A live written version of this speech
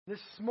This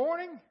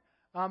morning,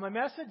 a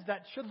message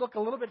that should look a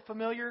little bit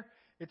familiar.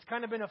 It's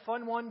kind of been a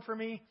fun one for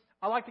me.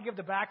 I like to give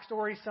the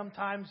backstory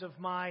sometimes of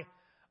my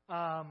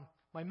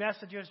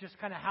messages, just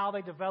kind of how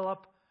they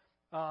develop.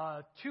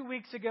 2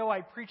 weeks ago,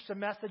 I preached a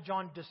message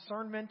on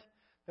discernment.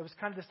 That was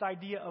kind of this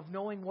idea of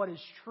knowing what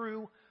is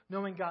true,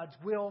 knowing God's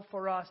will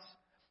for us.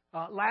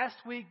 Last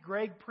week,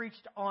 Greg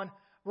preached on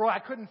Roy. I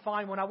couldn't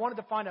find one. I wanted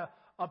to find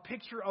a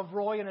picture of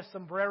Roy in a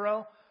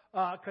sombrero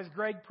because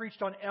Greg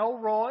preached on El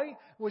Roy,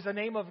 was the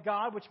name of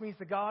God, which means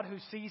the God who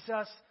sees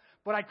us.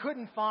 But I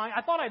couldn't find.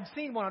 I thought I'd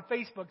seen one on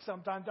Facebook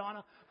sometime,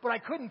 Donna, but I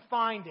couldn't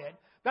find it.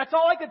 That's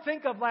all I could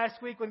think of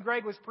last week when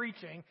Greg was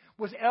preaching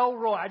was El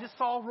Roy. I just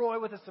saw Roy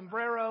with a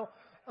sombrero,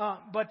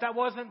 but that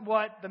wasn't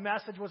what the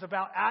message was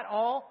about at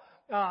all.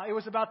 It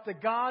was about the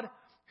God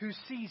who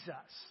sees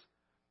us.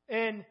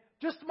 And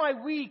just my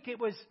week,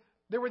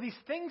 there were these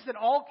things that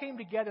all came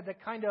together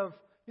that kind of,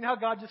 you know how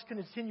God just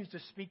continues to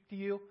speak to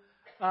you?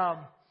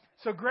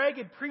 So Greg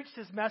had preached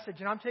his message,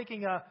 and I'm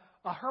taking a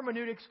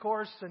hermeneutics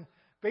course, and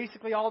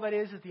basically all that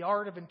is the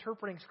art of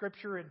interpreting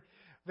Scripture. And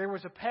there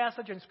was a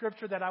passage in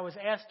Scripture that I was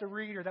asked to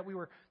read, or that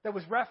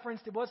was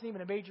referenced. It wasn't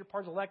even a major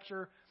part of the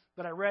lecture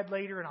that I read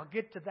later, and I'll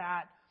get to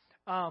that.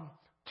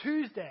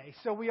 Tuesday,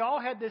 so we all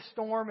had this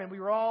storm, and we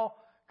were all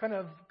kind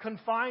of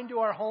confined to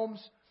our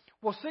homes.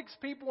 Well, 6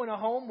 people in a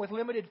home with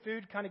limited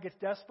food kind of gets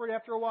desperate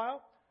after a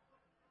while.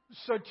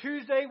 So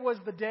Tuesday was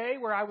the day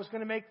where I was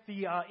going to make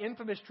the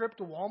infamous trip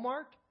to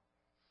Walmart.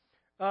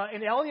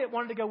 And Elliot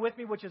wanted to go with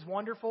me, which is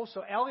wonderful.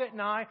 So Elliot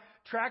and I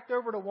tracked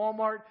over to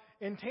Walmart.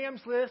 In Tam's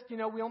list,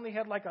 we only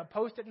had like a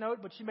Post-it note,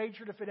 but she made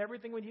sure to fit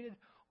everything we needed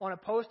on a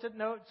Post-it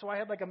note. So I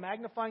had like a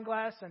magnifying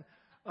glass and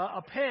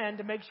a pen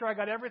to make sure I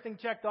got everything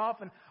checked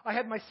off. And I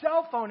had my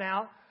cell phone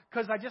out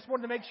because I just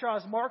wanted to make sure I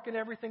was marking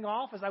everything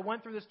off as I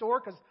went through the store,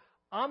 because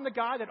I'm the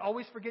guy that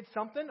always forgets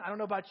something. I don't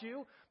know about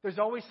you. There's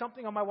always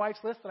something on my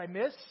wife's list that I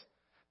miss.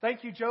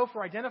 Thank you, Joe,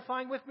 for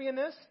identifying with me in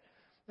this.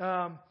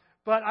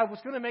 But I was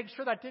going to make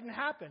sure that didn't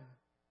happen.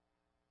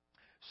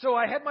 So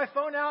I had my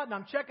phone out, and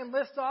I'm checking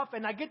lists off,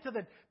 and I get to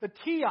the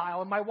tea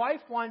aisle, and my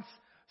wife wants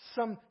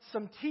some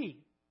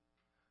tea.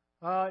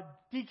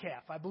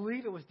 Decaf. I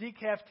believe it was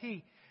decaf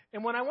tea.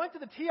 And when I went to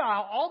the tea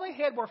aisle, all they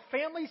had were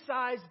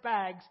family-sized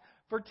bags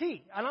for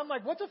tea. And I'm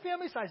like, what's a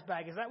family-sized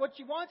bag? Is that what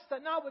she wants? Is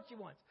that not what she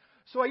wants?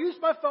 So I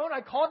used my phone.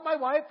 I called my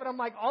wife, and I'm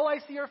like, all I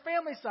see are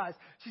family size.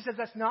 She says,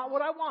 that's not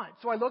what I want.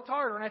 So I looked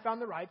harder, and I found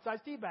the right size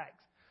tea bags.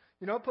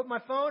 Put my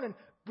phone, and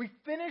we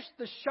finished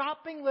the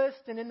shopping list.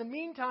 And in the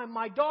meantime,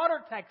 my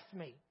daughter texts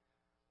me,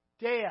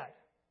 Dad,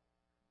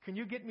 can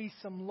you get me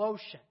some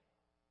lotion?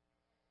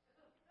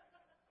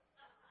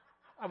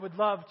 I would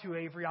love to,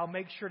 Avery. I'll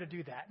make sure to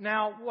do that.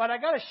 Now, what I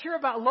got to share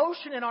about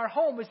lotion in our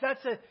home is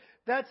that's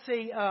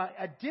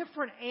a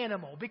different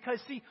animal. Because,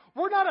 see,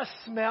 we're not a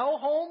smell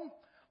home.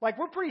 Like,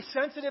 we're pretty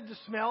sensitive to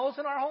smells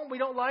in our home. We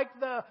don't like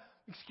the,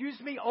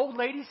 old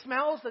lady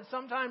smells that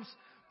sometimes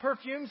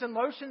perfumes and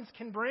lotions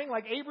can bring.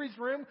 Like Avery's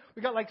room,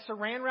 we got like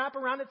saran wrap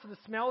around it so the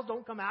smells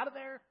don't come out of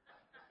there.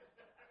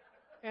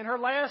 And her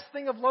last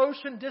thing of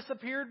lotion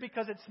disappeared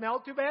because it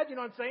smelled too bad. You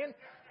know what I'm saying?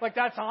 Like,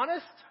 that's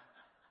honest.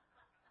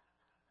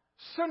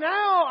 So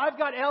now I've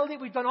got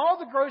Elliot. We've done all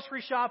the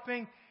grocery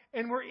shopping,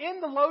 and we're in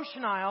the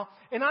lotion aisle,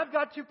 and I've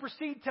got to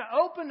proceed to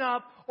open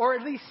up or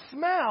at least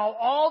smell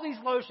all these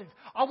lotions.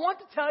 I want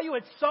to tell you,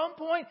 at some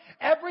point,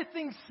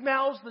 everything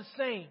smells the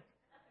same.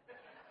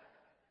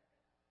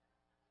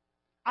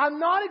 I'm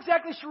not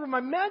exactly sure where my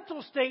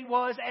mental state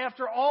was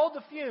after all the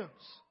fumes.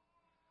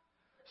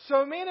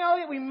 So me and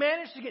Elliot, we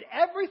managed to get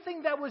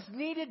everything that was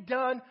needed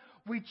done.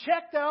 We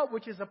checked out,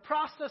 which is a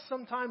process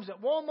sometimes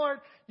at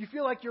Walmart. You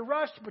feel like you're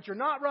rushed, but you're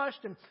not rushed,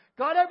 and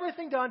got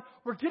everything done.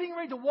 We're getting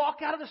ready to walk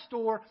out of the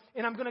store,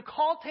 and I'm going to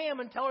call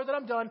Tam and tell her that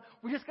I'm done.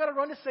 We just got to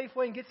run to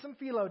Safeway and get some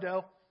phyllo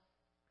dough.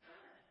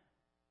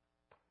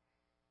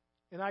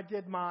 And I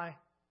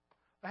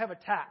have a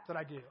tap that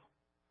I do.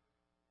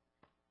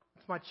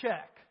 It's my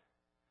check.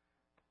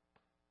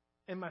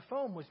 And my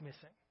phone was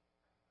missing.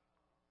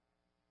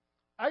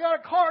 I got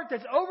a cart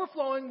that's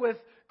overflowing with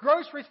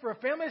groceries for a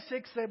family of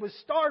 6 that was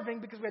starving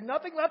because we had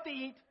nothing left to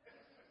eat.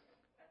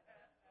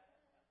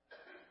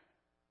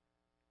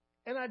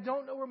 And I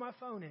don't know where my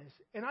phone is.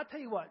 And I tell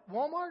you what,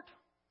 Walmart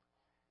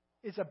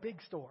is a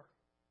big store.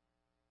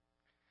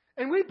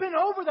 And we've been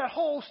over that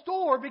whole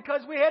store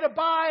because we had to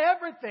buy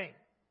everything.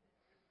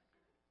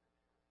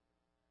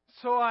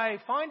 So I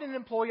find an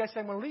employee. I say,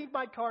 I'm going to leave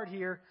my card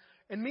here.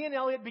 And me and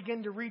Elliot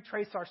begin to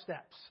retrace our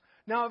steps.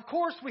 Now, of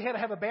course, we had to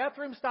have a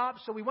bathroom stop,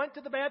 so we went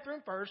to the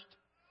bathroom first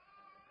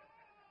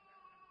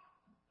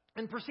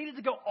and proceeded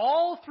to go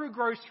all through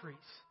groceries.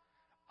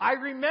 I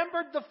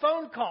remembered the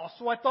phone call,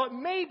 so I thought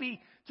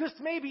maybe, just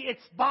maybe, it's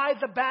buy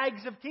the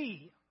bags of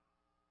tea.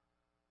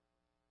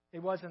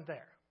 It wasn't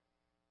there.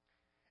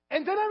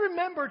 And then I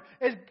remembered,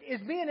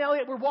 as me and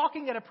Elliot were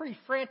walking at a pretty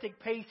frantic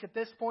pace at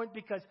this point,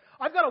 because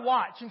I've got a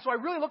watch, and so I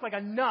really look like a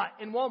nut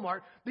in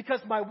Walmart because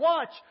my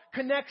watch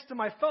connects to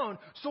my phone.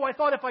 So I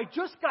thought if I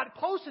just got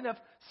close enough,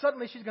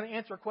 suddenly she's going to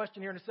answer a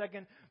question here in a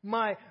second,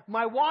 my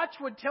watch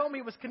would tell me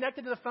it was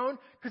connected to the phone,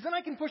 because then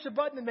I can push a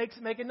button and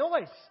make a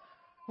noise.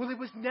 Well, it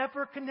was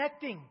never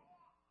connecting.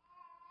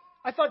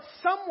 I thought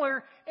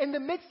somewhere in the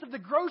midst of the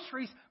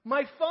groceries,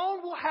 my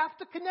phone will have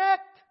to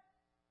connect.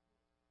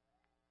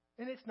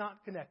 And it's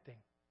not connecting.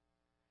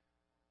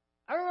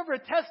 I remember a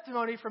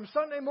testimony from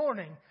Sunday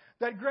morning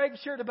that Greg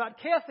shared about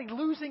Kathy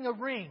losing a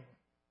ring.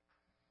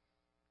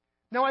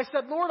 Now I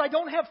said, Lord, I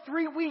don't have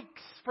 3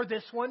 weeks for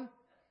this one.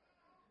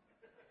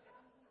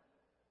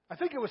 I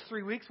think it was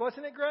 3 weeks,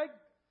 wasn't it, Greg?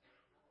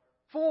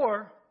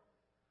 4.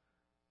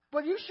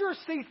 But you sure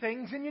see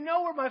things, and you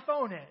know where my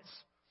phone is.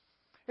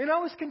 And I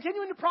was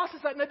continuing to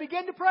process that, and I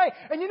began to pray.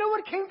 And you know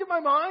what came to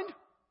my mind?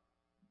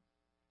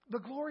 The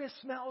glorious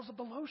smells of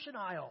the lotion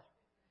aisle.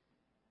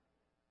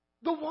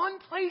 The one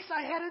place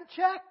I hadn't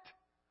checked.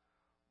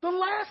 The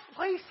last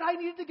place I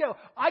needed to go.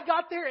 I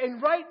got there,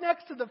 and right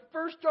next to the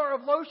first jar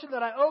of lotion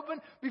that I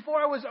opened before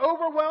I was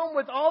overwhelmed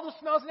with all the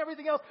smells and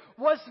everything else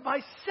was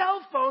my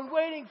cell phone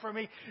waiting for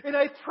me. And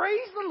I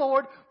praise the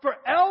Lord for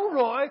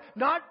Elroy,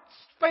 not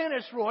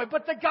Spanish Roy,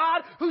 but the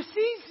God who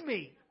sees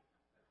me.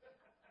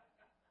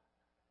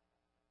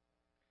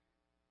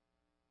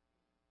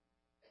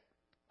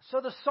 So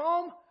the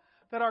psalm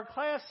that our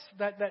class,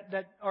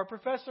 that our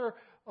professor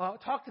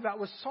talked about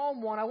was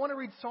Psalm 1. I want to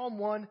read Psalm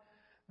 1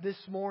 this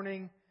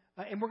morning,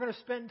 and we're going to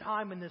spend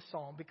time in this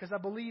psalm because I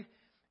believe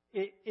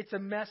it's a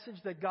message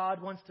that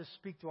God wants to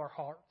speak to our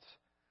hearts.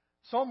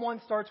 Psalm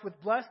 1 starts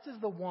with, "Blessed is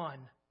the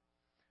one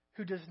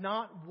who does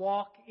not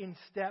walk in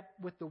step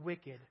with the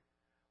wicked,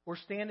 or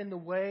stand in the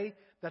way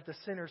that the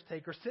sinners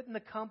take, or sit in the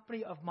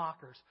company of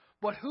mockers,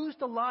 but whose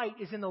delight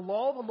is in the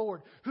law of the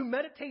Lord, who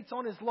meditates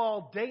on his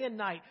law day and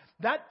night.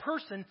 That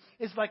person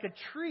is like a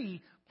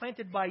tree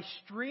planted by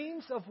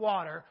streams of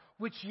water,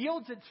 which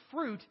yields its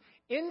fruit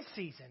in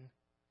season,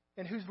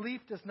 and whose leaf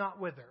does not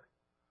wither.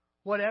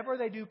 Whatever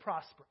they do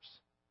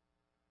prospers.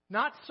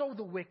 Not so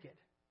the wicked.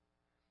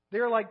 They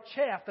are like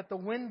chaff that the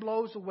wind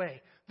blows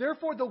away.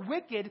 Therefore the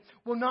wicked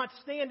will not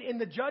stand in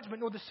the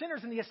judgment, nor the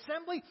sinners in the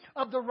assembly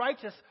of the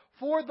righteous.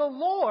 For the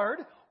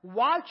Lord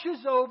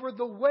watches over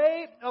the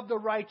way of the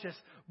righteous,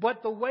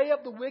 but the way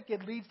of the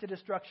wicked leads to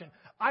destruction."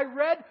 I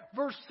read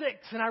verse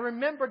 6, and I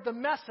remembered the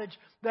message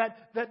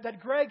that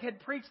Greg had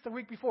preached the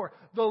week before.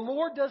 The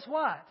Lord does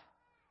what?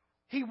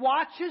 He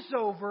watches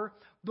over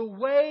the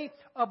way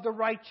of the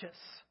righteous.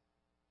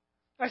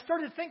 I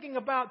started thinking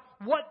about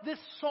what this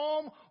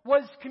psalm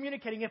was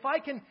communicating. If I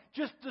can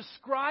just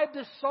describe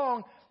this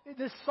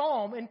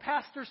psalm in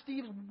Pastor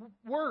Steve's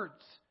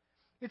words.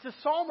 It's a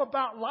psalm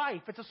about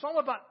life. It's a psalm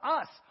about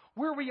us,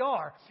 where we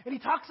are. And he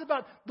talks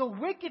about the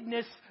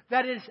wickedness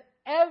that is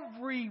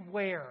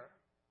everywhere.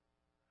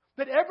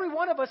 That every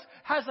one of us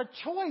has a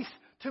choice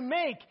to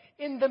make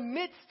in the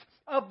midst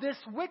of this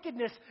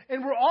wickedness.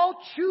 And we're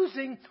all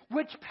choosing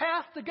which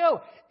path to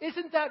go.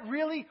 Isn't that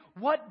really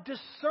what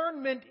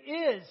discernment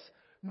is?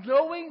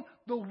 Knowing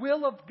the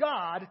will of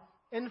God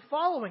and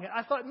following it.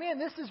 I thought, man,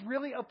 this is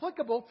really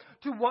applicable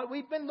to what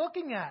we've been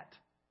looking at.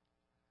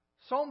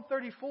 Psalm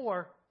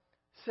 34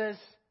 says,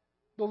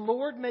 "The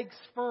Lord makes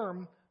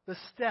firm the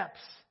steps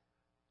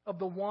of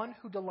the one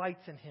who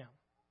delights in him.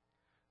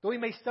 Though he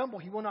may stumble,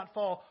 he will not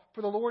fall,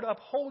 for the Lord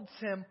upholds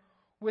him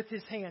with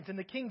his hands." In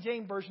the King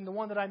James Version, the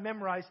one that I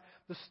memorized,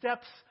 "The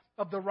steps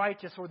of the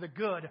righteous," or the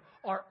good,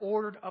 "are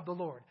ordered of the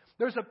Lord."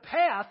 There's a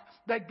path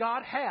that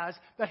God has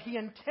that he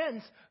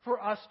intends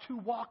for us to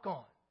walk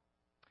on.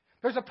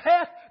 There's a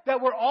path that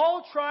we're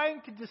all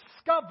trying to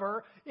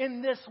discover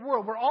in this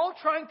world. We're all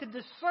trying to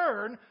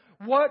discern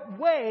what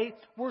way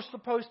we're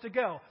supposed to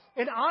go.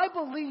 And I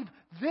believe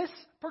this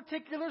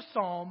particular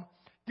psalm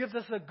gives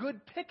us a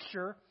good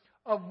picture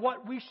of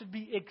what we should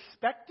be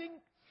expecting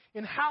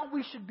and how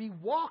we should be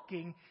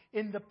walking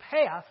in the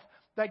path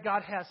that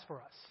God has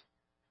for us.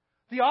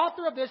 The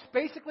author of this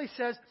basically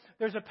says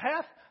there's a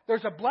path,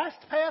 there's a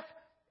blessed path,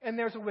 and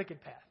there's a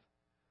wicked path.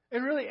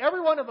 And really,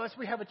 every one of us,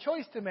 we have a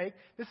choice to make.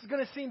 This is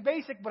going to seem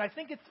basic, but I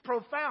think it's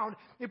profound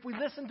if we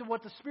listen to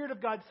what the Spirit of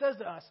God says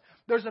to us.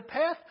 There's a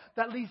path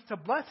that leads to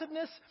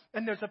blessedness,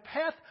 and there's a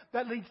path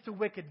that leads to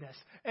wickedness.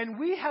 And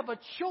we have a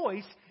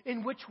choice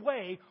in which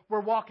way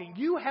we're walking.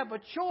 You have a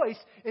choice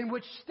in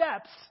which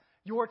steps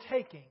you're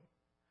taking.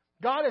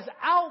 God has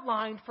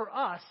outlined for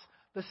us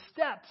the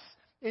steps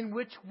in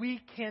which we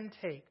can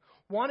take.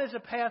 One is a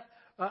path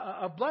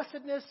of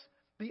blessedness.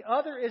 The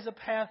other is a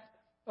path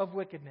of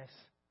wickedness.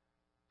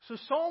 So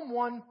Psalm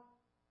 1,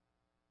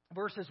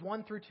 verses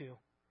 1 through 2.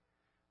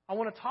 I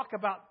want to talk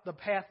about the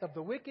path of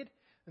the wicked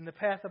and the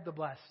path of the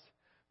blessed.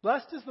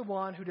 Blessed is the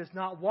one who does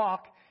not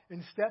walk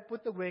in step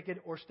with the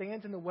wicked, or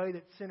stands in the way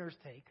that sinners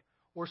take,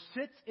 or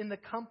sits in the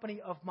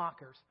company of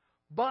mockers.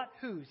 But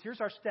whose?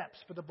 Here's our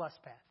steps for the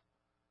blessed path.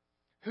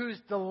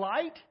 Whose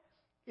delight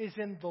is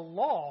in the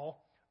law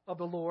of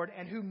the Lord,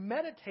 and who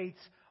meditates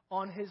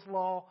on his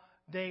law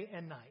day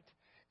and night.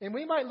 And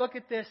we might look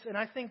at this, and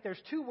I think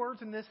there's two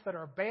words in this that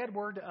are a bad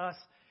word to us,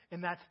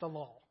 and that's the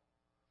law.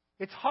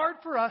 It's hard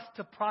for us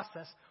to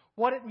process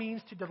what it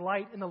means to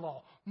delight in the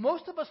law.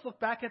 Most of us look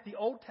back at the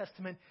Old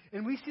Testament,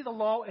 and we see the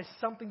law as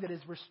something that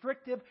is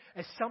restrictive,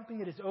 as something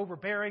that is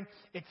overbearing.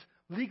 It's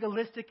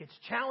legalistic. It's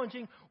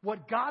challenging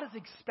what God is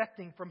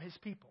expecting from His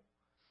people.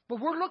 But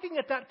we're looking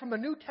at that from a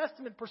New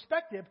Testament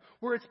perspective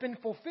where it's been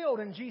fulfilled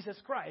in Jesus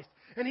Christ.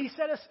 And He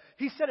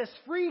set us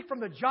free from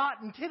the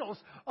jot and tittles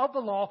of the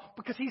law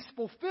because He's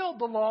fulfilled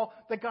the law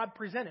that God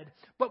presented.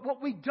 But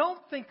what we don't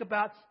think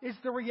about is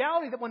the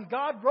reality that when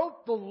God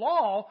wrote the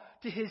law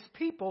to His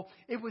people,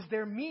 it was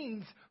their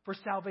means for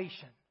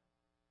salvation.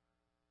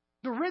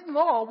 The written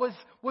law was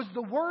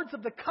the words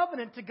of the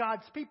covenant to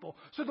God's people.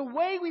 So the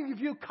way we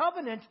view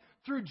covenant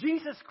through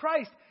Jesus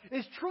Christ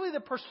is truly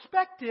the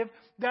perspective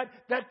that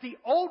the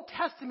Old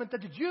Testament,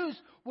 that the Jews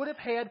would have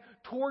had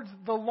towards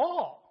the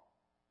law.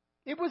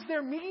 It was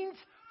their means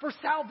for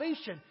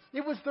salvation.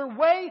 It was their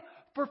way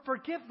for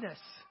forgiveness.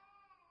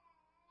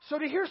 So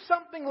to hear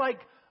something like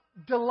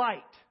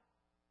delight,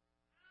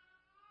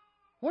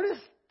 what does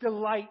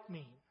delight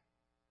mean?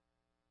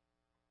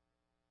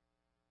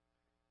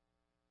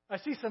 I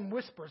see some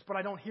whispers, but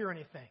I don't hear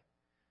anything.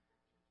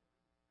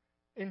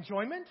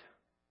 Enjoyment?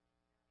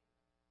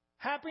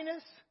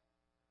 Happiness?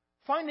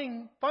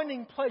 Finding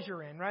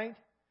pleasure in, right?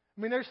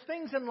 I mean, there's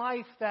things in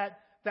life that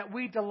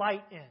we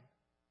delight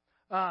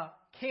in.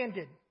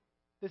 Candid.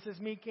 This is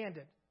me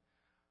candid.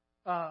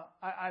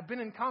 I've been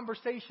in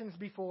conversations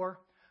before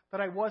that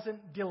I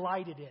wasn't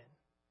delighted in.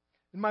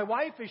 And my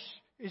wife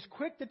is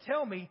quick to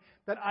tell me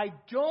that I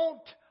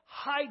don't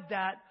hide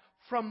that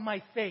from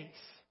my face.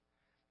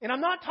 And I'm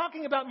not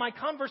talking about my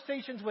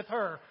conversations with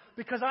her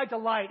because I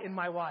delight in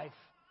my wife.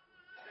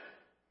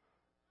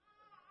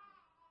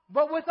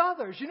 But with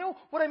others, you know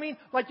what I mean?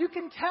 Like you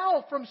can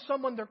tell from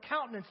someone, their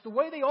countenance, the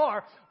way they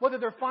are, whether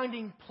they're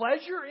finding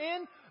pleasure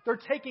in, they're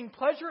taking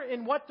pleasure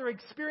in what they're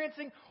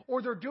experiencing,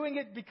 or they're doing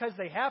it because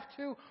they have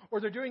to,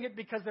 or they're doing it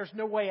because there's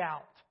no way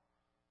out.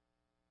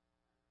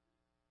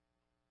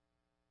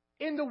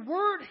 And the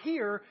word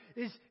here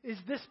is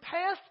this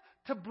path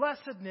to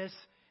blessedness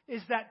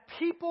is that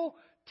people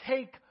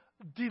take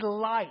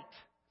delight.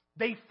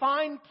 They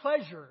find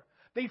pleasure.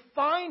 They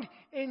find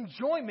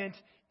enjoyment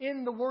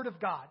in the Word of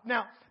God.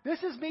 Now,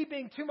 this is me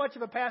being too much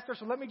of a pastor,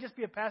 so let me just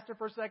be a pastor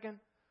for a second.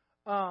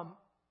 Talking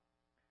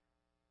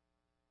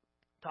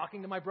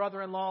to my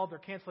brother-in-law, they're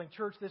canceling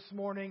church this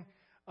morning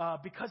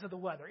because of the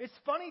weather. It's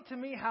funny to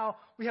me how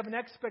we have an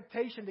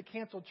expectation to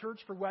cancel church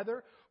for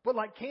weather, but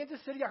like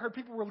Kansas City, I heard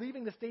people were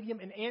leaving the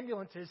stadium in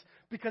ambulances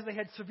because they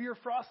had severe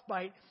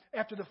frostbite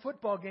after the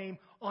football game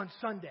on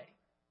Sunday.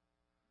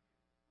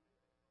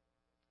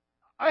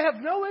 I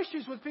have no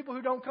issues with people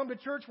who don't come to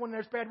church when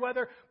there's bad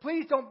weather.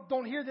 Please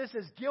don't hear this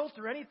as guilt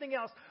or anything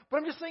else. But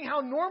I'm just saying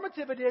how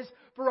normative it is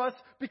for us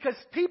because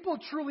people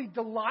truly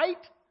delight.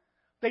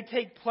 They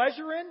take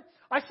pleasure in.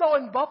 I saw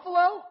in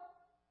Buffalo,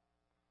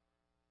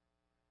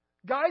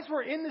 guys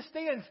were in the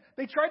stands.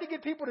 They tried to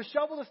get people to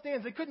shovel the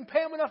stands. They couldn't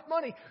pay them enough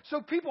money.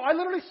 So I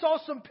literally saw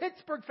some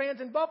Pittsburgh fans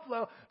in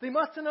Buffalo. They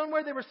must have known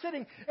where they were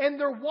sitting. And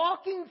they're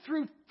walking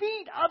through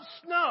feet of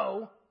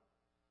snow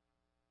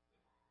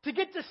to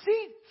get to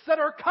seats that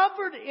are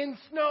covered in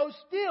snow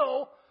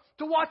still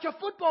to watch a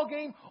football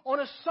game on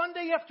a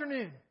Sunday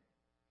afternoon.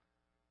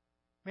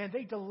 Man,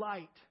 they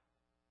delight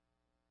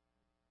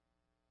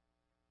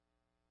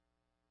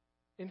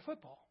in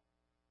football.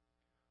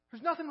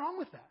 There's nothing wrong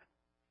with that.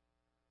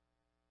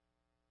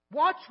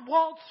 Watch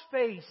Walt's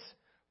face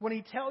when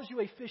he tells you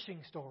a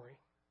fishing story.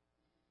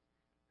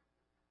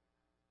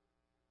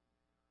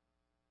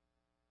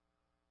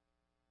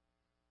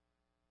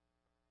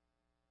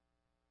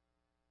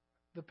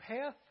 The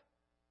path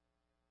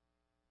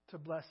to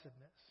blessedness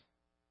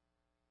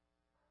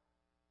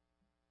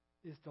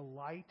is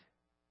delight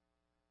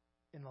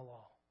in the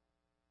law.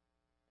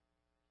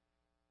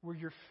 Where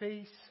your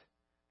face,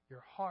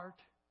 your heart,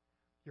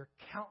 your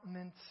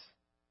countenance,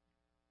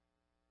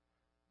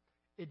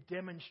 it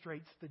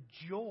demonstrates the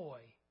joy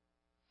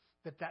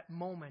that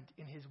moment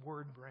in His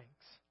Word brings.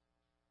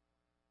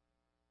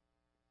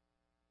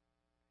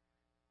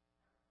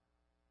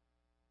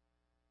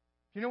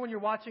 You know when you're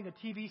watching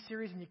a TV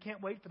series and you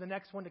can't wait for the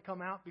next one to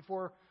come out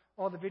before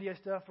all the video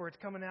stuff where it's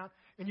coming out,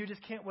 and you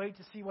just can't wait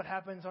to see what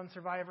happens on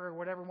Survivor or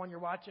whatever one you're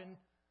watching?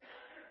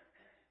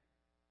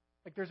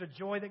 Like there's a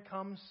joy that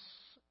comes.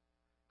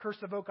 Curse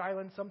of Oak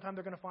Island, sometime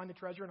they're going to find the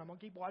treasure, and I'm going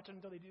to keep watching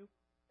until they do.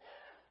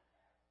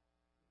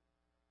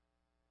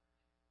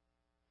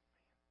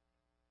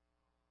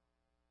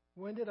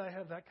 When did I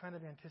have that kind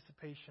of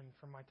anticipation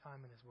from my time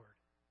in His Word?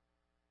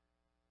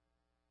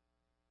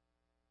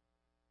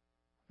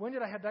 When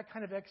did I have that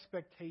kind of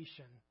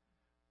expectation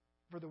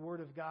for the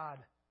Word of God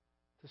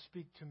to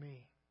speak to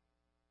me?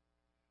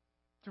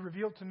 To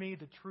reveal to me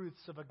the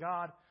truths of a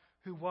God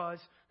who was,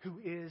 who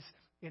is,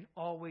 and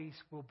always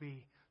will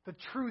be. The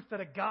truth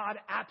that a God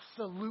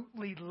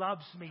absolutely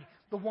loves me,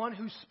 the one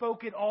who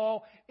spoke it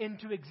all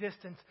into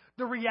existence.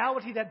 The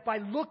reality that by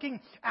looking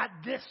at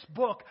this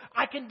book,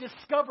 I can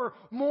discover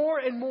more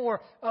and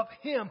more of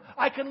Him.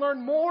 I can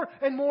learn more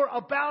and more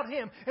about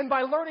Him. And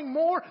by learning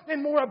more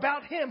and more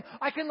about Him,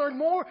 I can learn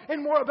more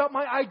and more about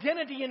my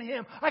identity in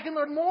Him. I can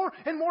learn more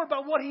and more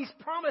about what He's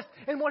promised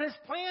and what His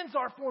plans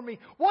are for me.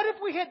 What if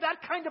we had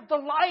that kind of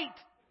delight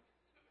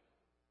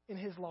in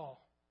His law?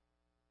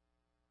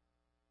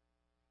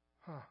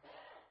 The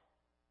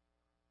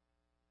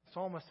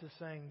psalmist is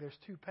saying there's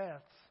two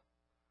paths.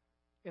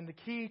 And the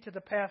key to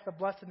the path of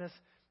blessedness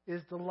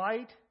is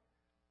delight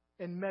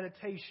and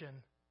meditation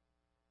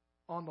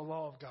on the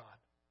law of God.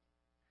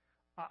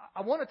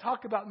 I want to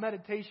talk about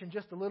meditation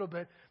just a little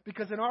bit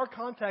because in our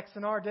context,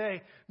 in our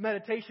day,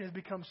 meditation has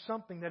become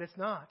something that it's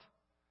not.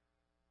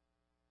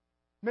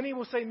 Many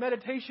will say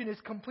meditation is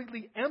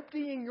completely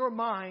emptying your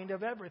mind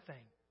of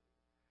everything.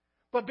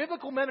 But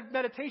biblical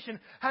meditation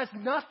has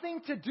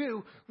nothing to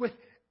do with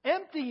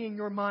emptying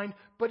your mind,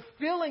 but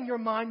filling your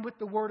mind with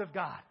the Word of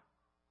God.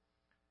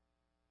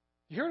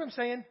 You hear what I'm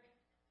saying?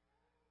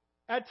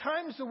 At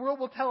times the world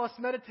will tell us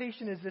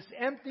meditation is this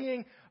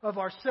emptying of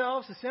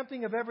ourselves, this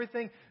emptying of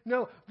everything.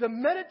 No, the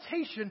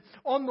meditation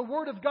on the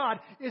Word of God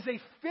is a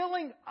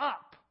filling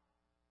up.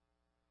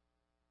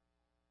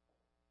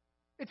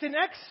 It's an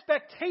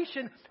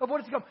expectation of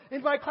what is to come.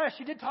 In my class,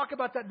 she did talk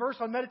about that verse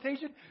on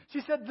meditation.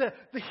 She said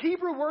the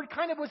Hebrew word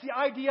kind of was the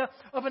idea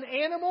of an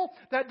animal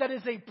that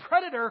is a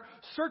predator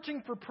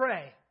searching for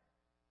prey.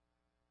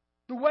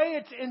 The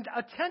way it's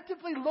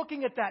attentively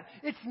looking at that.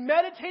 It's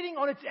meditating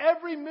on its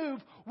every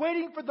move,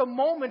 waiting for the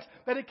moment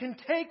that it can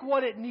take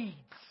what it needs.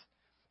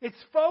 It's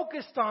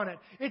focused on it.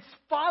 It's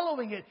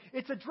following it.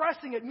 It's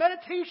addressing it.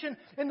 Meditation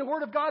in the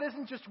Word of God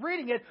isn't just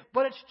reading it,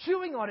 but it's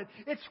chewing on it.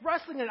 It's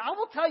wrestling in it. I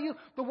will tell you,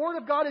 the Word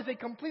of God is a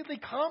completely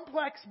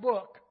complex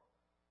book.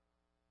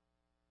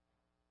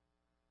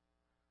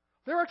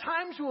 There are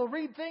times you will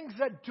read things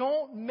that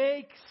don't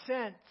make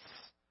sense.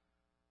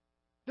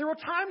 There are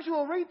times you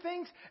will read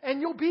things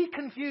and you'll be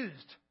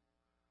confused.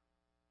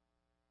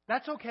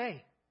 That's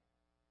okay.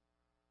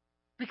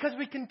 Because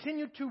we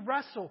continue to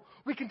wrestle.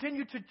 We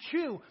continue to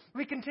chew.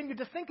 We continue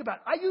to think about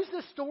it. I use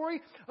this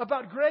story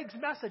about Greg's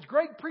message.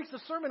 Greg preached a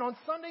sermon on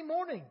Sunday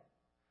morning.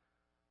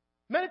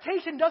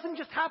 Meditation doesn't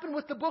just happen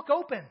with the book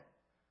open.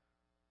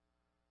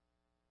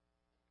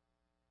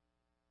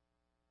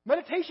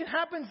 Meditation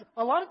happens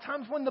a lot of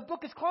times when the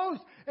book is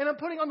closed and I'm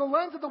putting on the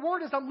lens of the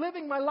Word as I'm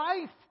living my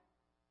life.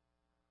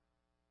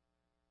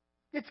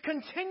 It's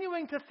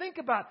continuing to think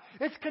about.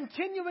 It's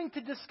continuing to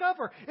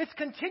discover. It's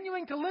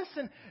continuing to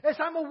listen as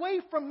I'm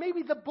away from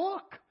maybe the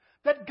book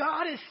that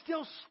God is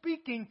still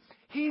speaking.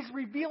 He's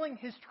revealing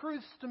His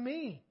truths to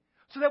me.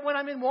 So that when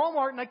I'm in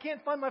Walmart and I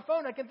can't find my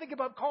phone, I can think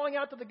about calling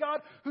out to the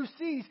God who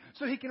sees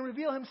so He can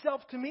reveal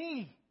Himself to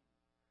me.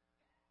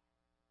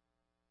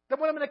 That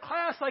when I'm in a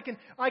class, I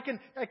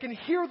can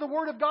hear the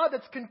Word of God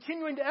that's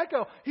continuing to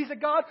echo. He's a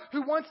God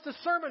who wants to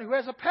sermon, who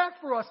has a path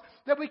for us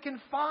that we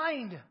can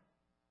find.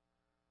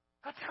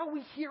 That's how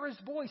we hear His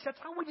voice. That's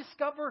how we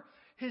discover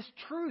His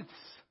truths.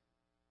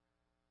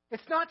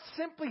 It's not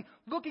simply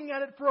looking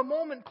at it for a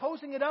moment,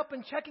 closing it up,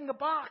 and checking a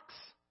box.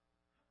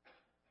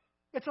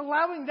 It's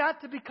allowing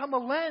that to become a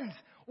lens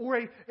or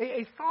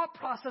a thought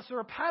process or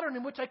a pattern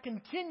in which I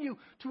continue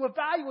to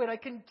evaluate, I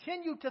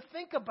continue to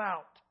think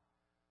about.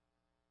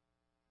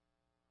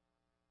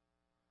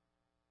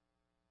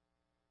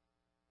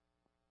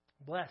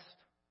 Blessed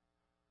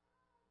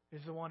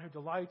is the one who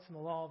delights in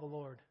the law of the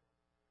Lord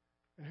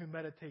and who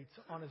meditates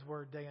on His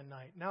Word day and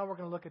night. Now we're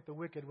going to look at the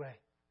wicked way.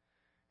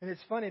 And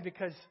it's funny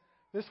because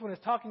this one is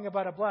talking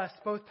about a blessed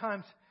both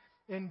times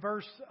in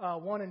verse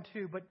 1 and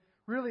 2. But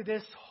really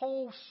this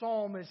whole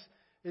psalm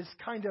is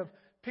kind of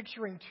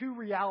picturing two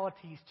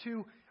realities,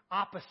 two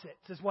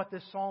opposites is what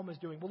this psalm is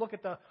doing. We'll look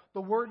at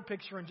the word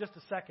picture in just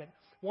a second.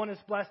 One is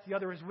blessed, the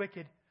other is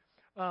wicked.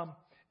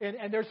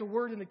 And there's a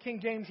word in the King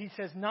James, he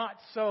says not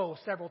so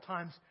several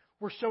times.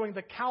 We're showing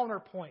the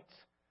counterpoints.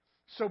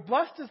 So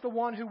blessed is the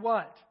one who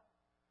what?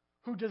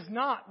 Who does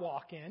not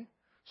walk in.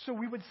 So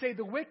we would say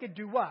the wicked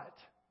do what?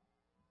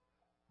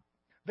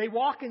 They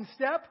walk in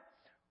step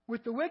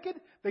with the wicked.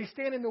 They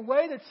stand in the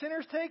way that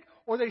sinners take,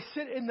 or they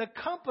sit in the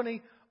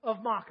company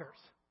of mockers.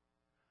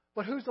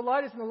 But whose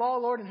delight is in the law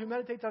of the Lord and who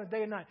meditates on it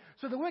day and night.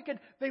 So the wicked,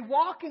 they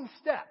walk in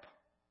step.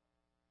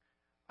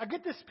 I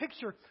get this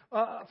picture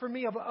for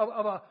me of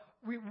a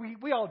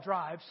we all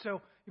drive,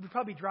 so you would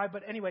probably drive.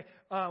 But anyway,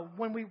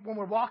 when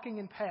we're walking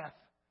in path,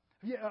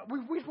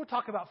 we'll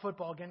talk about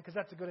football again because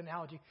that's a good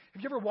analogy.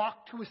 Have you ever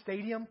walked to a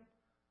stadium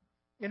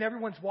and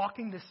everyone's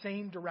walking the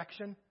same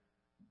direction?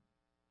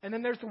 And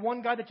then there's the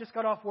one guy that just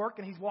got off work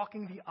and he's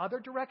walking the other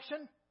direction?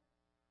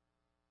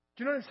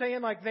 Do you know what I'm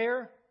saying? Like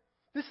there?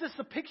 This is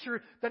the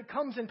picture that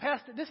comes in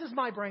past. This is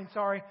my brain,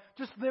 sorry.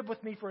 Just live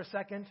with me for a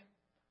second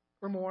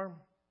or more.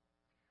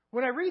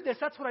 When I read this,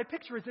 that's what I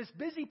picture is this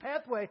busy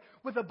pathway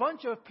with a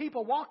bunch of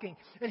people walking.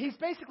 And he's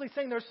basically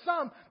saying there's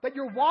some that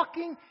you're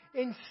walking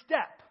in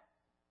step.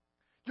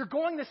 You're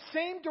going the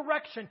same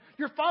direction.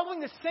 You're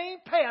following the same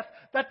path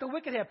that the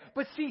wicked have.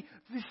 But see,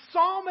 the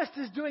psalmist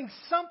is doing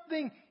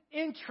something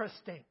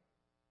interesting.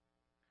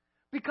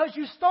 Because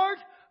you start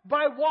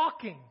by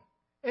walking.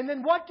 And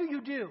then what do?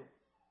 You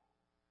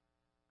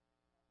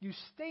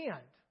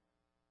stand.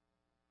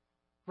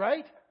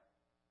 Right?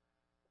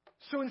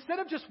 So instead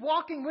of just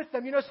walking with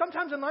them,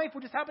 sometimes in life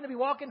we just happen to be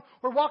walking,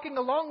 we're walking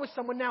along with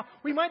someone now.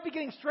 We might be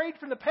getting strayed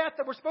from the path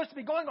that we're supposed to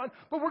be going on,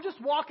 but we're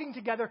just walking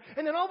together.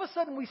 And then all of a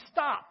sudden we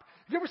stop.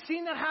 Have you ever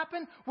seen that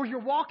happen? Where you're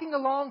walking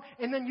along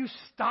and then you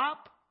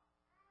stop?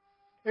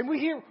 And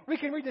we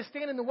can read the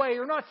stand in the way.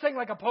 We're not saying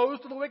like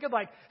opposed to the wicked,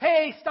 like,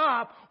 hey,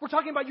 stop. We're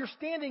talking about you're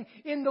standing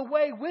in the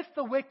way with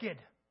the wicked.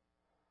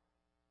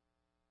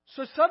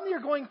 So suddenly you're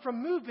going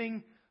from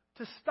moving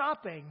to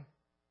stopping.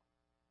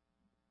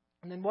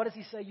 And then what does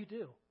he say you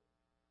do?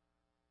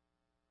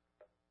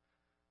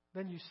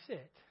 Then you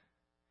sit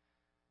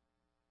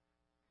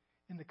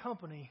in the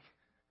company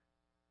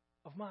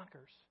of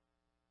mockers.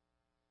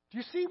 Do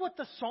you see what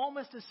the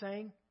psalmist is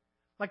saying?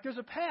 Like there's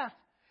a path,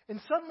 and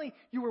suddenly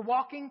you were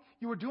walking,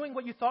 you were doing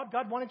what you thought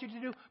God wanted you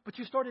to do, but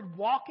you started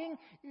walking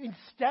in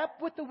step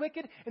with the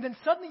wicked, and then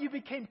suddenly you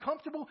became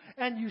comfortable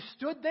and you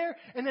stood there,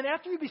 and then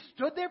after you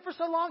stood there for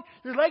so long,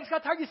 your legs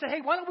got tired, you said, hey,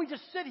 why don't we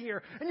just sit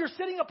here? And you're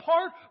sitting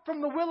apart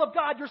from the will of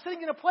God. You're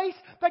sitting in a place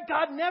that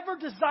God never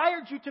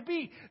desired you to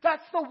be.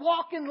 That's the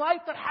walk in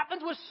life that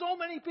happens with so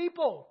many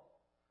people.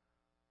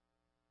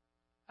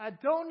 I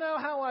don't know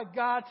how I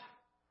got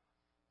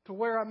to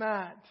where I'm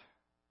at.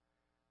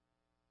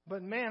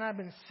 But man, I've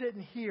been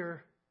sitting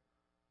here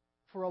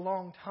for a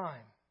long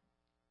time.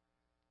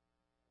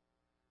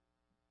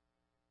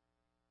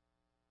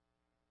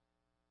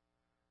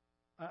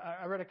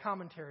 I read a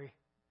commentary.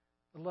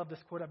 I love this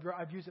quote.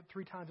 I've used it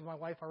 3 times with my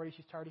wife already.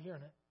 She's tired of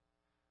hearing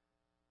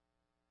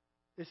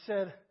it. It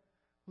said,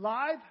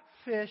 live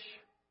fish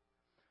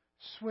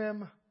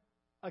swim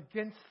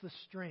against the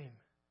stream,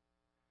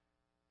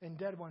 and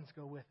dead ones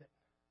go with it.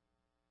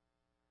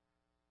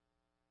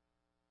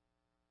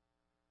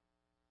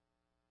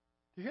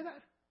 Do you hear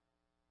that?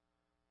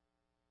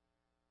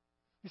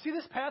 You see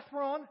this path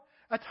we're on?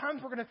 At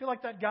times we're going to feel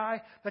like that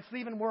guy that's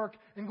leaving work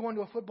and going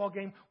to a football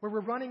game where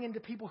we're running into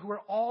people who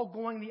are all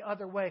going the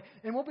other way.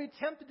 And we'll be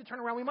tempted to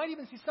turn around. We might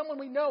even see someone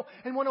we know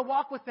and want to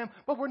walk with them,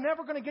 but we're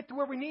never going to get to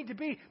where we need to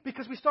be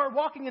because we start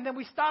walking and then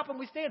we stop and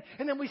we stand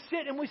and then we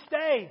sit and we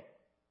stay.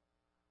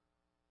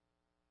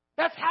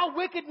 That's how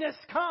wickedness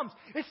comes.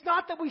 It's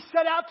not that we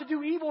set out to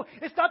do evil.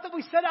 It's not that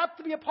we set out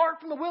to be apart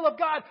from the will of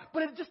God,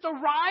 but it just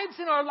arrives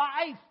in our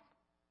life.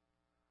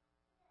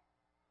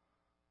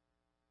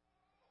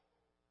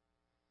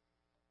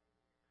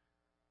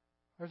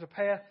 There's a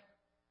path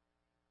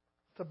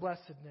to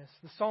blessedness.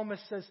 The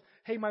psalmist says,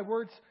 hey, my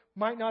words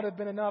might not have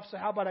been enough, so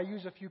how about I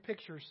use a few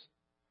pictures?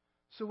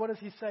 So what does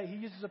he say? He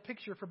uses a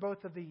picture for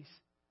both of these.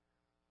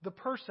 The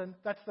person,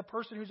 that's the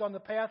person who's on the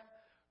path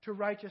to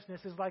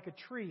righteousness, is like a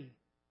tree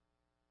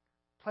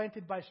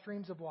planted by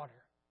streams of water,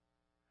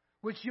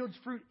 which yields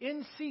fruit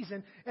in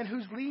season and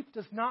whose leaf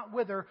does not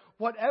wither.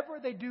 Whatever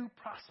they do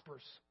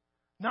prospers.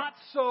 Not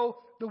so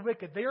the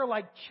wicked. They are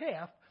like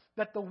chaff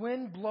that the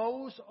wind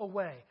blows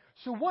away.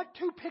 So what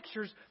 2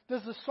 pictures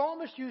does the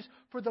psalmist use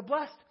for the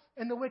blessed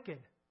and the wicked?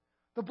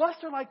 The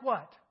blessed are like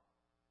what?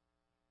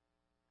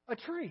 A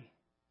tree.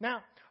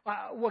 Now,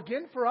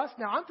 again, for us,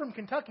 now I'm from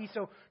Kentucky,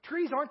 so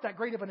trees aren't that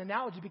great of an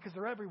analogy because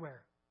they're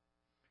everywhere.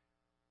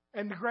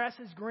 And the grass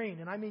is green,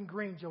 and I mean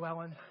green,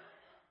 Joellen.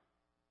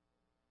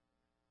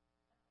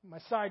 My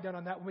side note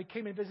on that, when we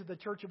came and visited the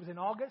church, it was in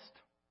August.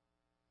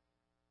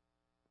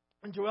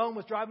 And Joellen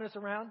was driving us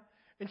around,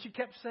 and she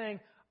kept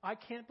saying, I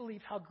can't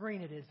believe how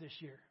green it is this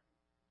year.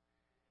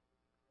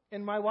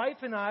 And my wife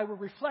and I were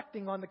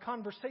reflecting on the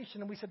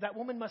conversation, and we said, that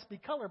woman must be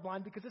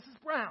colorblind because this is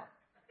brown.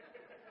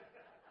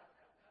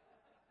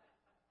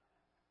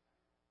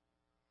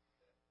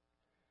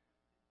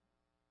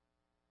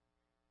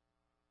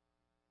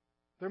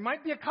 There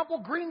might be a couple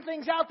green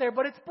things out there,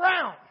 but it's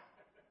brown.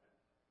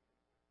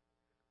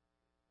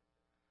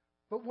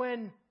 But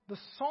when the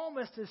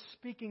psalmist is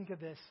speaking to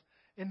this,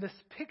 in this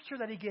picture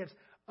that he gives,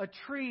 a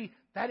tree,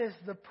 that is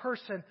the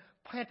person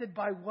planted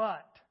by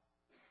what?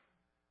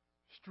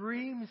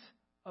 Streams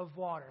of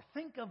water.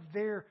 Think of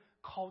their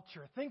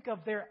culture. Think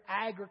of their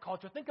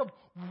agriculture. Think of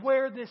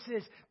where this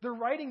is. They're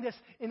writing this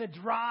in a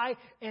dry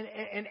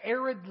and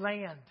arid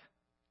land.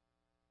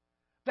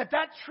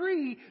 That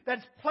tree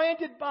that's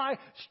planted by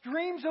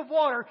streams of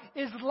water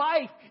is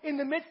life in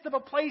the midst of a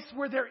place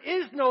where there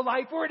is no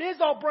life, where it is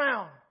all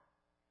brown.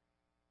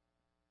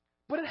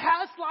 But it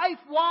has life.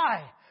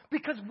 Why?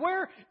 Because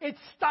where it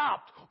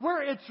stopped,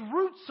 where its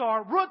roots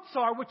are,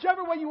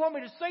 whichever way you want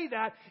me to say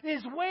that,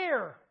 is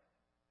where?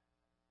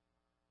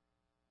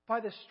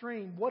 By the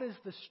stream. What is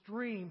the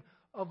stream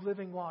of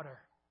living water?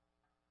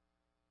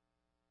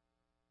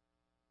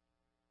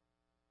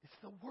 It's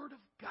the Word of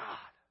God.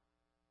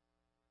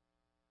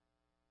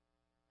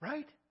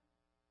 Right?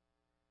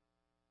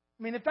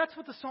 I mean, if that's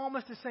what the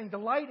psalmist is saying,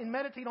 delight and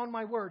meditate on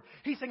my word.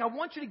 He's saying, I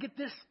want you to get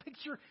this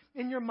picture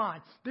in your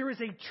mind. There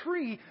is a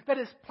tree that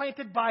is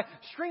planted by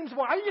streams of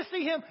water. I just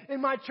see him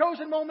in my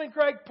chosen moment,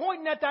 Greg,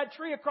 pointing at that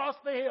tree across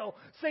the hill,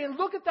 saying,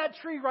 look at that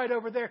tree right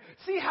over there.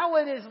 See how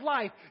it is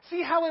life.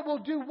 See how it will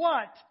do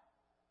what?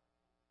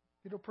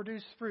 It'll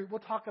produce fruit. We'll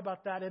talk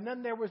about that. And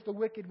then there was the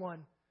wicked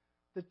one,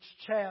 the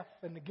chaff.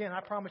 And again,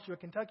 I promise you, a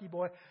Kentucky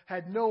boy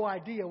had no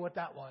idea what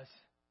that was.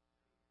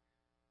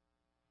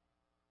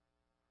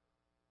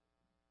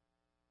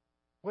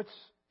 What's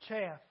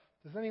chaff?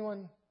 Does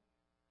anyone...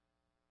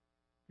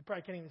 You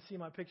probably can't even see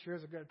my picture.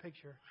 Here's a good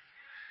picture.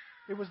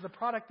 It was the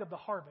product of the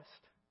harvest.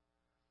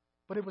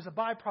 But it was a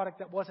byproduct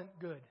that wasn't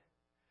good.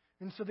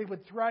 And so they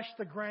would thresh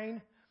the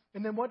grain.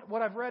 And then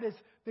what I've read is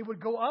they would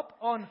go up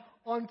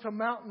onto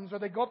mountains, or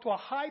they go up to a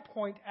high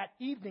point at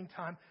evening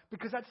time,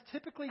 because that's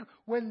typically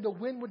when the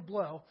wind would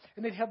blow.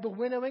 And they'd have the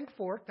winnowing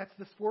fork. That's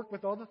this fork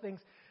with all the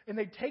things. And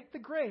they'd take the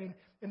grain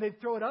and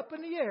they'd throw it up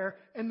in the air.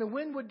 And the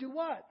wind would do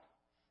what?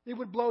 It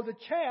would blow the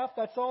chaff.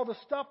 That's all the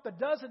stuff that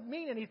doesn't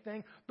mean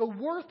anything. The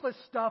worthless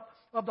stuff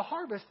of the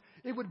harvest.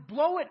 It would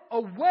blow it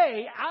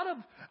away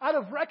out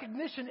of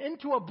recognition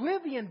into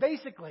oblivion,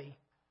 basically.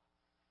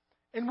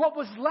 And what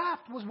was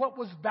left was what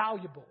was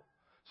valuable.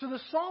 So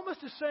the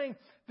psalmist is saying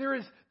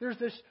there's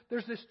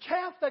this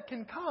chaff that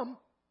can come.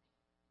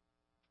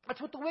 That's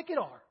what the wicked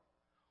are.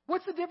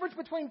 What's the difference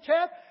between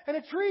chaff and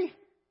a tree?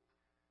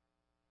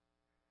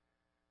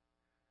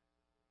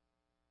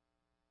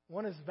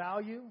 One is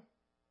value.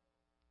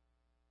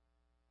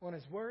 One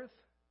is worth,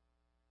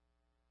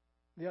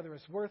 the other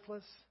is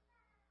worthless,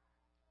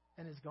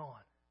 and is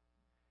gone.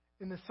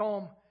 In the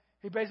psalm,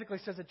 he basically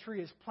says a tree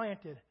is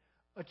planted,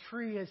 a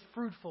tree is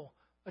fruitful,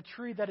 a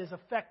tree that is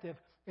effective,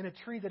 and a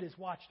tree that is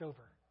watched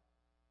over.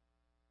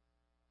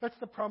 That's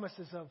the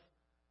promises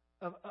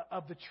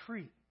of the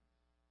tree.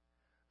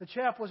 The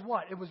chaff was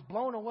what? It was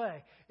blown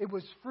away. It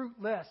was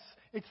fruitless.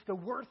 It's the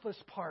worthless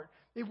part.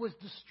 It was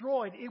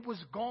destroyed. It was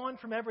gone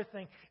from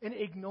everything and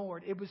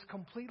ignored. It was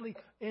completely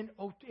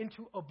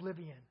into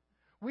oblivion.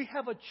 We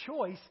have a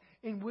choice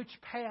in which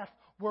path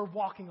we're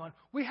walking on.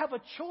 We have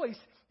a choice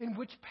in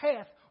which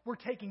path we're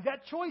taking.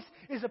 That choice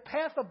is a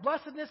path of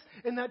blessedness,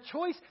 and that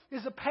choice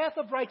is a path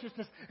of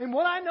righteousness. And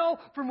what I know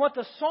from what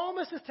the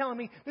psalmist is telling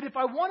me, that if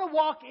I want to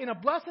walk in a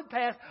blessed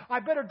path,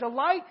 I better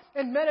delight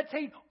and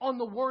meditate on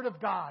the Word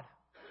of God.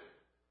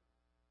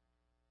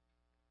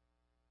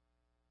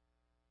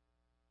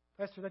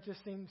 Pastor, that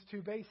just seems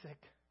too basic.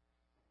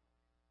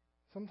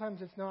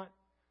 Sometimes it's not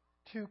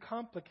too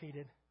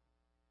complicated.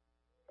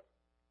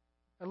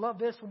 I love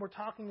this when we're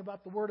talking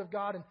about the Word of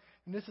God, and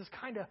this is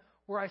kind of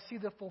where I see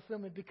the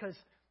fulfillment, because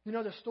you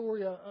know the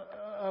story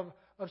of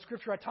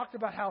Scripture. I talked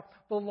about how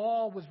the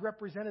law was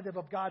representative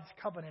of God's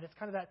covenant. It's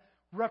kind of that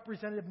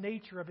representative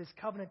nature of His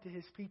covenant to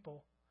His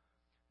people.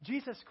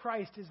 Jesus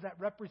Christ is that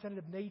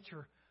representative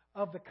nature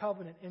of the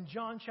covenant. In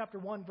John chapter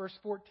 1, verse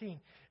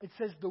 14, it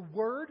says, the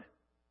Word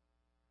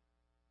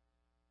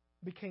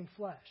became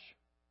flesh.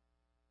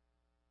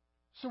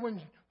 So when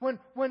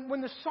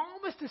the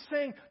psalmist is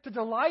saying to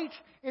delight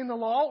in the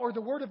law or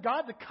the Word of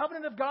God, the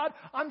covenant of God,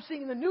 I'm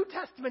seeing in the New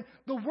Testament,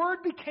 the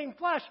Word became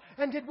flesh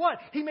and did what?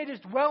 He made His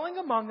dwelling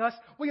among us.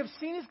 We have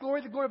seen His glory,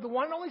 the glory of the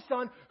one and only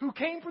Son, who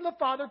came from the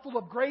Father, full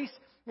of grace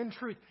and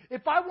truth.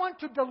 If I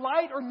want to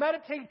delight or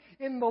meditate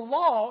in the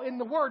law, in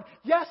the Word,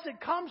 yes, it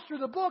comes through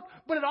the book,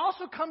 but it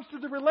also comes through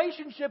the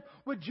relationship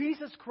with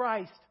Jesus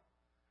Christ.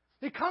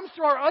 It comes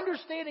through our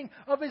understanding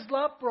of His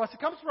love for us. It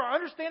comes through our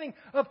understanding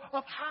of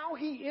how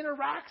He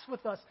interacts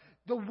with us.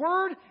 The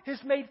Word is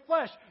made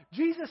flesh.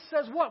 Jesus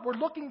says what? We're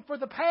looking for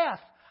the path.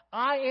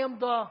 I'm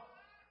the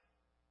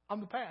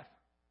path.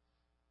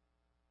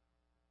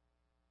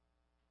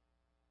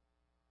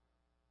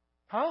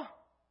 Huh?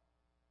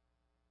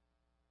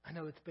 I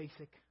know it's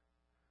basic,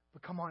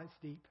 but come on, it's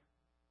deep.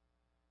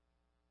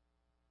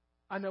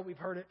 I know we've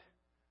heard it,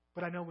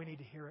 but I know we need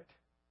to hear it.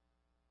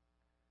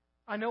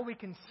 I know we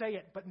can say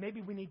it, but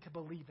maybe we need to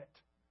believe it.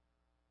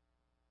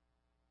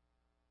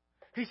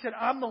 He said,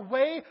 I'm the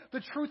way,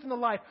 the truth, and the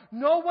life.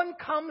 No one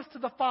comes to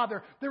the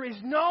Father. There is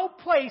no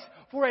place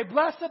for a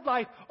blessed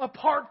life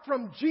apart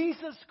from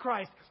Jesus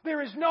Christ.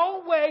 There is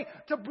no way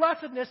to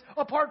blessedness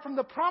apart from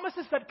the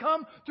promises that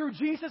come through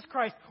Jesus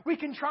Christ. We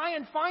can try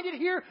and find it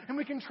here, and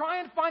we can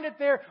try and find it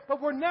there,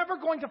 but we're never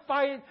going to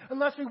find it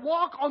unless we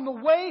walk on the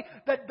way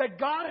that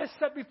God has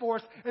set before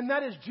us, and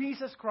that is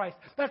Jesus Christ.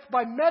 That's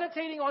by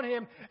meditating on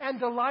Him and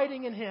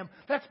delighting in Him.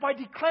 That's by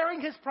declaring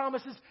His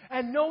promises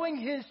and knowing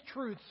His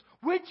truths.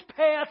 Which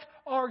path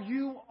are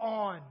you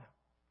on?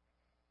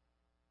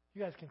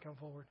 You guys can come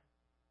forward.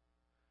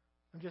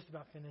 I'm just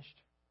about finished.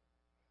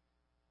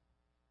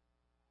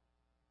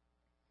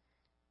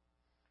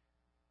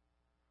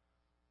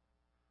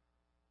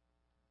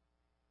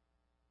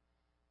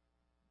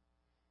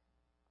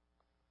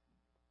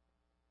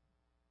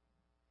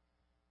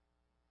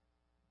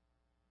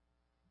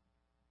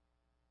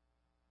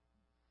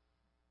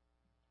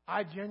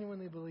 I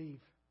genuinely believe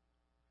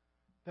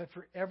that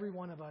for every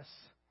one of us,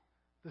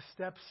 the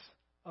steps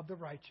of the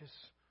righteous,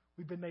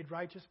 we've been made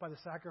righteous by the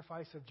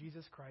sacrifice of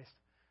Jesus Christ.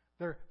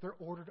 They're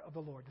ordered of the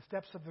Lord. The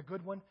steps of the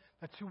good one,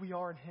 that's who we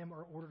are in Him,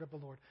 are ordered of the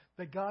Lord.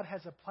 That God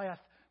has a path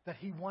that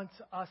He wants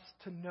us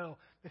to know,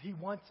 that He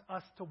wants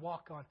us to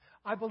walk on.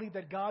 I believe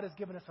that God has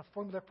given us a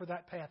formula for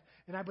that path,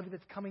 and I believe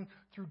it's coming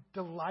through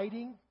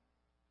delighting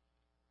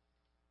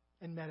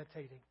and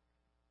meditating.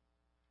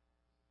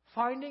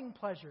 Finding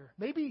pleasure.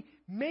 Maybe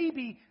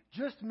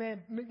just,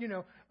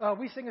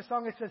 we sing a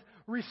song that says,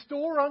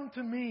 "Restore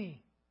unto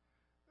me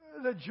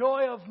the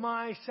joy of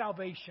my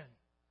salvation."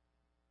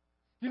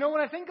 You know,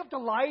 when I think of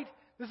delight,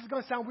 this is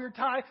going to sound weird,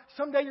 Ty.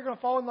 Someday you're going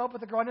to fall in love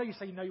with a girl. I know you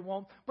say you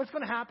won't, but it's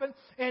going to happen.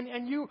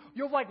 And you'll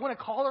like want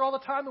to call her all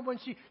the time. And when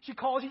she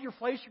calls you, your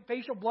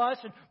facial blush.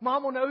 And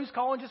Mom will know who's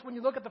calling just when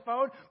you look at the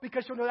phone,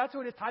 because she'll know that's who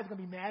it is. Ty's going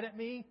to be mad at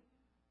me.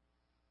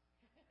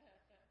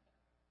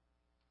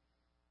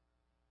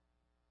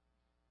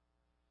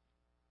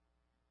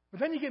 But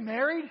then you get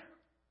married,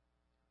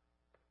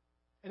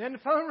 and then the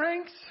phone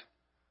rings,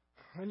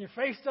 and your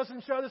face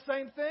doesn't show the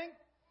same thing.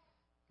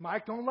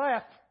 Mike, don't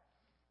laugh.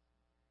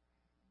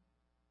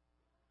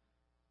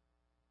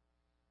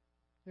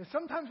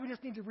 Sometimes we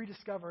just need to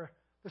rediscover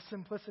the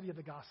simplicity of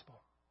the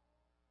gospel.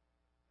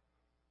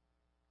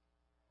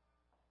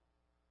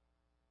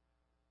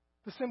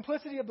 The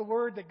simplicity of the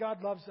word that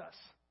God loves us.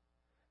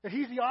 That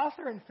He's the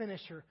author and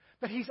finisher.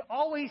 That He's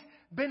always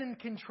been in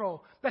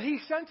control. That He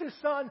sent His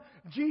Son,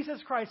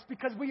 Jesus Christ,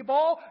 because we've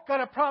all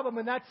got a problem,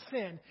 and that's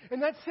sin.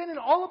 And that sin in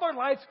all of our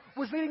lives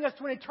was leading us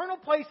to an eternal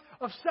place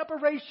of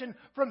separation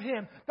from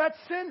Him. That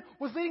sin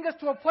was leading us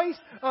to a place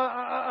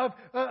of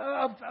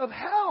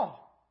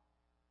hell.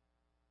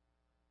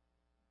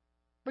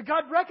 But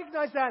God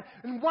recognized that,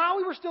 and while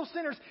we were still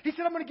sinners, He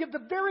said, I'm going to give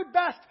the very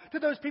best to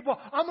those people.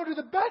 I'm going to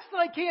do the best that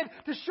I can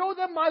to show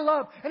them my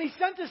love. And He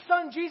sent His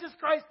Son, Jesus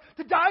Christ,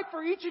 to die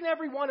for each and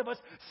every one of us.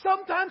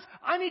 Sometimes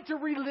I need to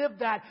relive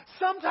that.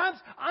 Sometimes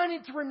I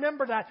need to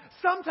remember that.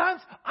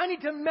 Sometimes I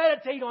need to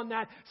meditate on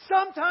that.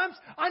 Sometimes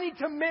I need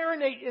to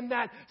marinate in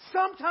that.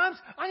 Sometimes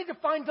I need to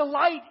find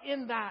delight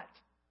in that.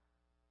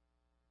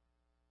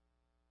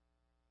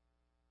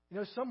 You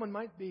know, someone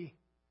might be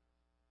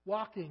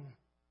walking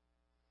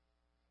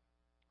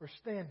or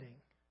standing,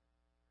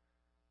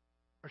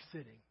 or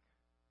sitting.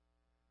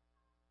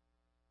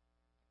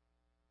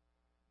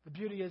 The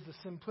beauty is the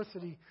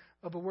simplicity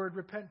of the word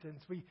repentance.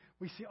 We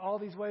see all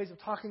these ways of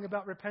talking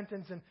about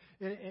repentance,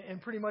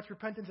 and pretty much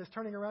repentance is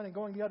turning around and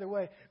going the other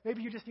way.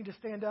 Maybe you just need to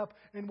stand up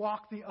and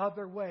walk the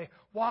other way.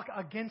 Walk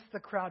against the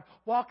crowd.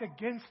 Walk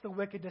against the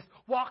wickedness.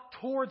 Walk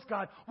towards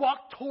God.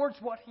 Walk towards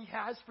what He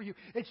has for you.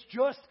 It's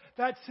just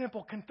that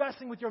simple.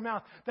 Confessing with your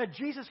mouth that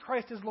Jesus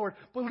Christ is Lord.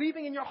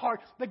 Believing in your heart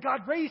that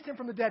God raised Him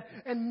from the dead.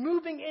 And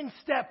moving in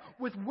step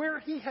with where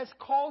He has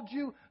called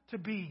you to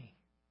be.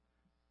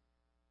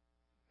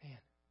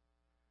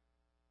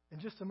 In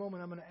just a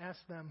moment, I'm going to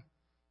ask them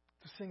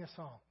to sing a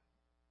song.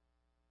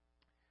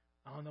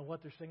 I don't know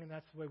what they're singing.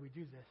 That's the way we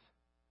do this.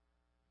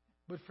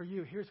 But for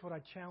you, here's what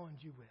I challenge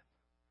you with.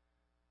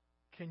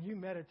 Can you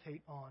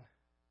meditate on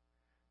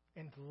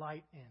and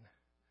delight in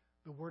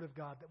the Word of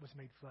God that was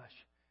made flesh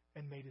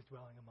and made His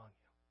dwelling among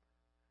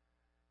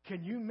you?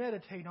 Can you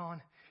meditate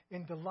on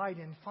and delight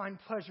in, find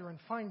pleasure and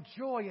find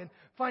joy and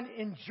find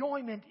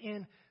enjoyment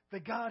in the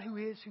God who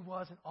is, who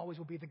was, and always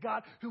will be. The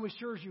God who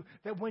assures you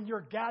that when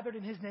you're gathered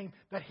in His name,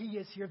 that He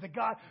is here. The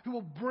God who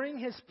will bring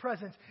His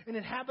presence and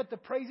inhabit the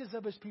praises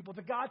of His people.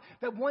 The God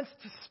that wants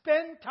to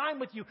spend time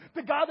with you.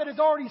 The God that has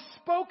already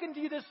spoken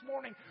to you this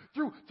morning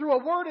through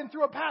a word and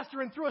through a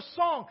pastor and through a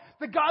song.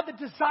 The God that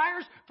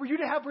desires for you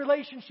to have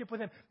relationship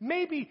with Him.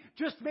 Maybe,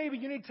 just maybe,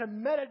 you need to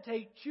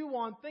meditate, chew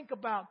on, think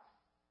about,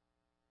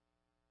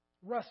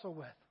 wrestle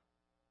with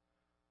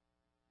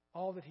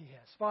all that He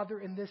has. Father,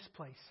 in this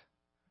place,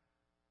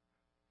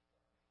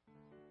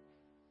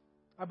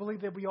 I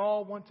believe that we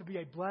all want to be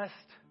a blessed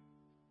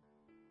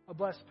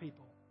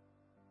people.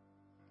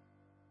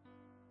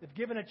 If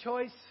given a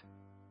choice,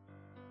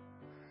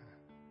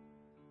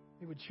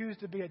 we would choose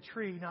to be a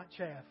tree, not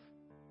chaff.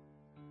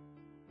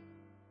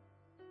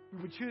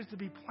 We would choose to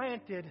be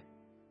planted,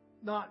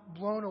 not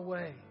blown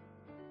away.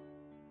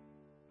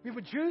 We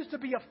would choose to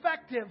be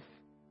effective,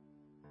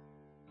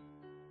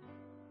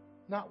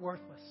 not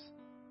worthless.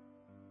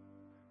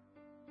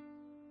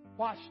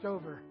 Watched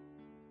over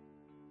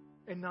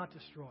and not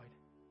destroyed.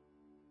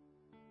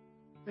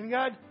 And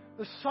God,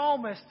 the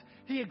psalmist,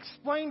 he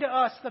explained to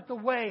us that the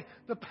way,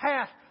 the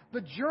path,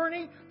 the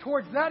journey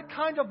towards that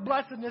kind of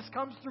blessedness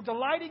comes through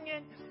delighting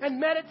in and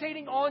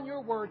meditating on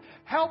your word.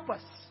 Help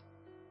us.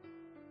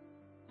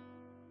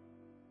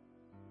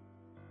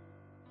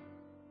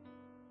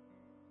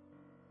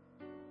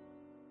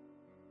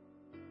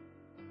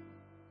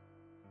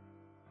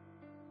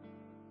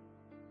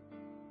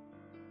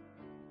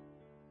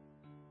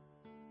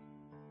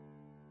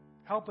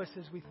 Help us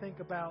as we think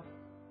about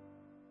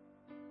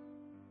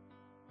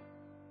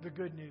the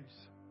good news.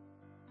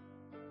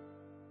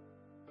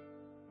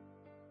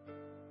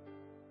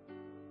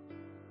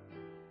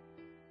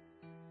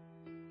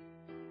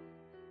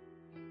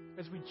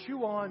 As we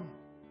chew on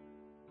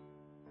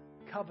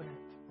covenant,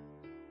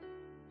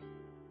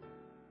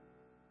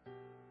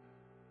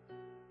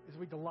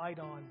 we delight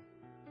on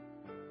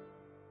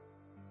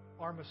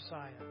our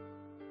Messiah,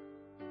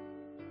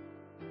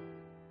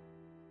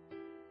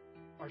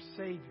 our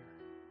Savior,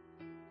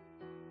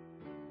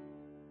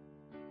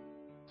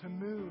 to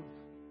move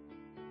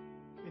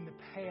in the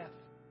path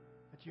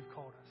that you've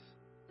called us.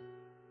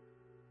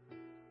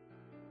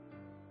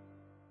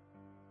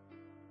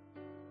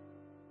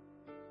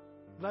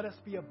 Let us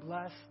be a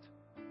blessed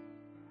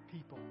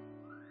people.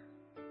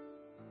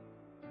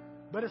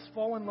 Let us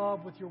fall in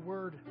love with your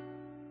word,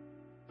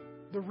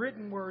 the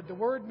written word, the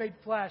word made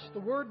flesh, the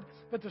word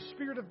that the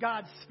Spirit of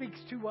God speaks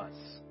to us.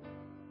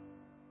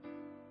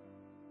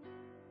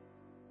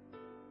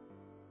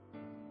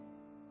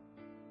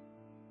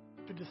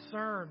 To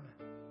discern,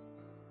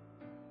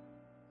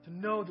 to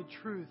know the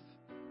truth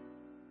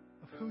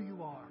of who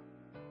you are.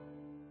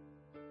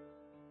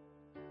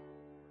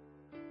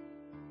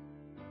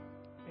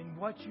 And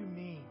what you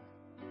mean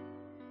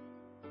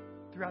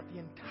throughout the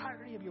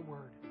entirety of your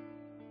word,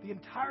 the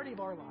entirety of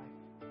our life.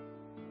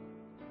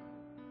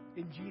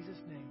 In Jesus'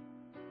 name.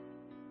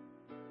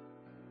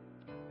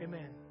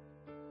 Amen.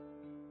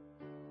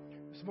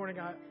 This morning,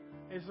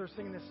 as they're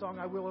singing this song,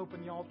 I will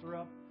open the altar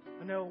up.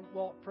 I know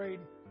Walt prayed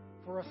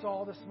for us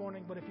all this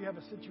morning, but if you have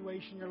a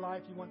situation in your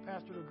life you want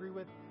Pastor to agree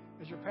with,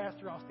 as your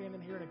pastor, I'll stand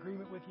in here in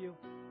agreement with you.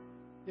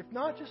 If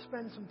not, just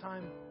spend some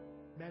time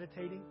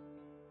meditating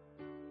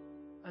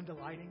and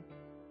delighting,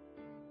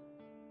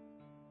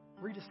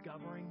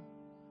 rediscovering,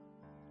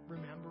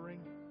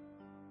 remembering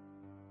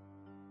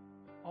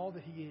all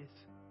that He is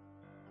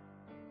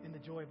in the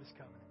joy of His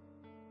covenant.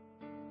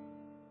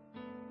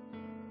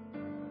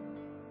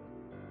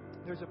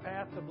 There's a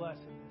path to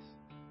blessedness.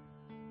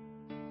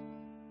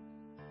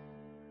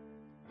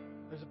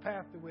 There's a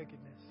path to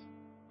wickedness.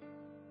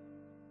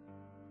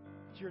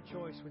 It's your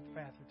choice which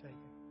path you're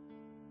taking.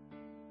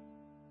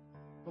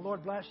 The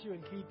Lord bless you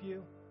and keep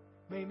you.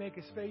 May He make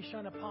His face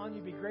shine upon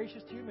you, be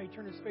gracious to you. May He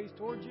turn His face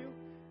towards you,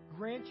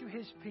 grant you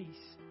His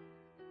peace.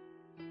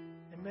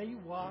 And may you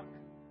walk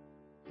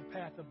the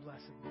path of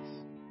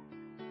blessedness,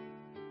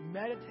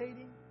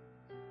 meditating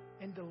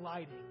and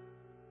delighting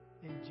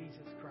in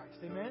Jesus Christ.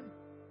 Amen?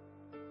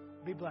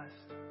 Be blessed.